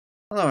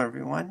Hello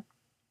everyone.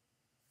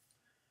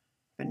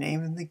 The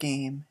name of the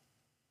game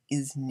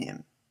is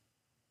Nim.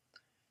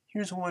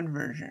 Here's one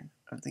version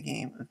of the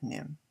Game of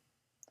Nim.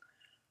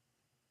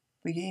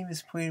 The game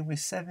is played with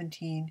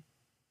 17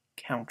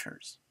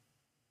 counters.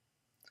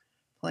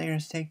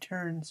 Players take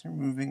turns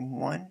removing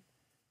 1,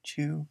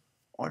 2,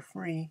 or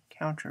 3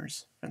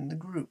 counters from the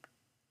group.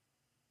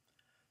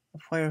 The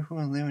player who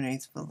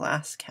eliminates the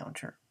last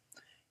counter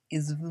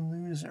is the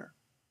loser.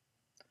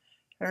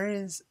 There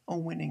is a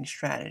winning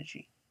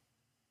strategy.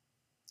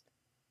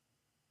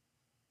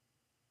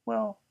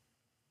 Well,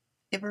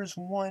 if there's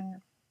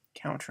one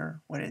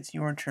counter when it's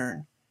your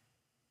turn,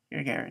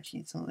 you're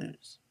guaranteed to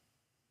lose.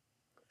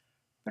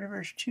 But if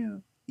there's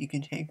 2, you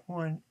can take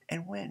 1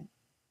 and win.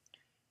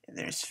 If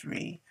there's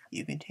 3,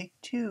 you can take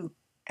 2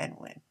 and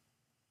win.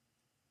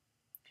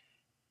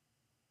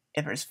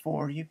 If there's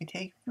 4, you can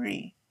take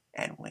 3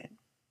 and win.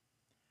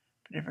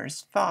 But if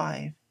there's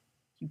 5,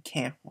 you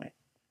can't win.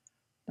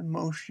 The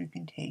most you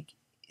can take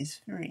is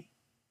 3.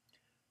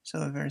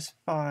 So if there's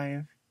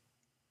 5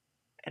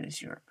 and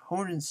it's your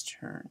opponent's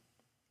turn,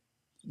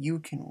 you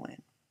can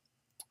win.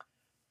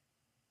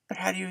 But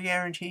how do you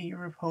guarantee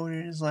your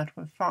opponent is left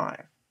with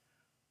 5?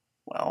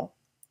 Well,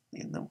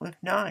 leave them with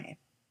 9.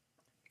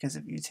 Because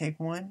if you take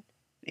 1,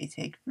 they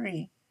take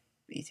 3.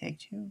 If they take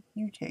 2,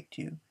 you take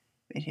 2.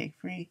 If they take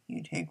 3,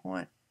 you take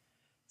 1.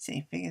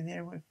 Same thing in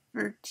there with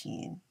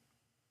 13.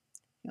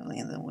 You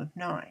leave them with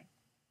 9.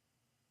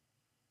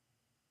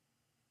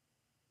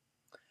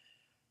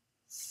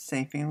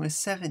 Same thing with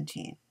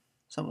 17.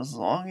 So as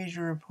long as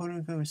your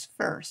opponent goes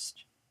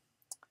first,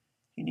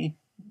 you need to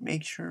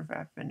make sure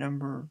that the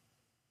number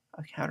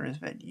of counters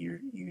that you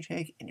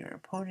take and your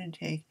opponent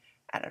take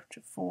add up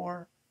to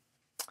 4,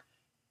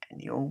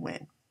 and you'll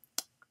win.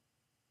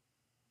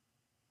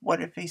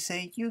 What if they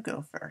say you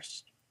go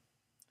first?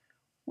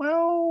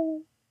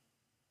 Well,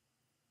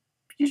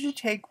 you should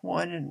take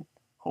 1 and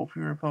hope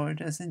your opponent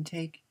doesn't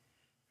take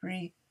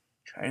 3.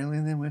 Try to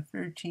lead them with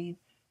 13.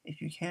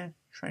 If you can't,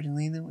 try to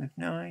lead them with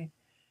 9.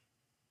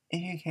 If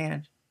you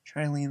can't,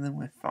 try to lead them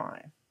with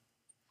 5.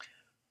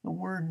 The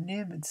word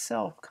Nim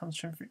itself comes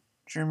from the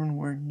German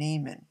word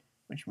nehmen,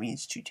 which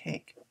means to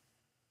take.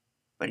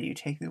 But if you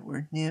take the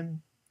word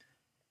Nim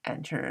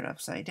and turn it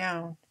upside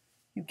down,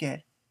 you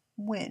get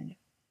win.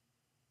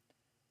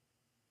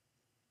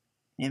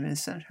 Nim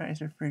is sometimes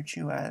referred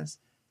to as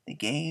the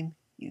game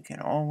you can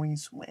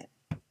always win.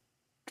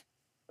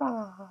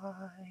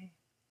 Bye.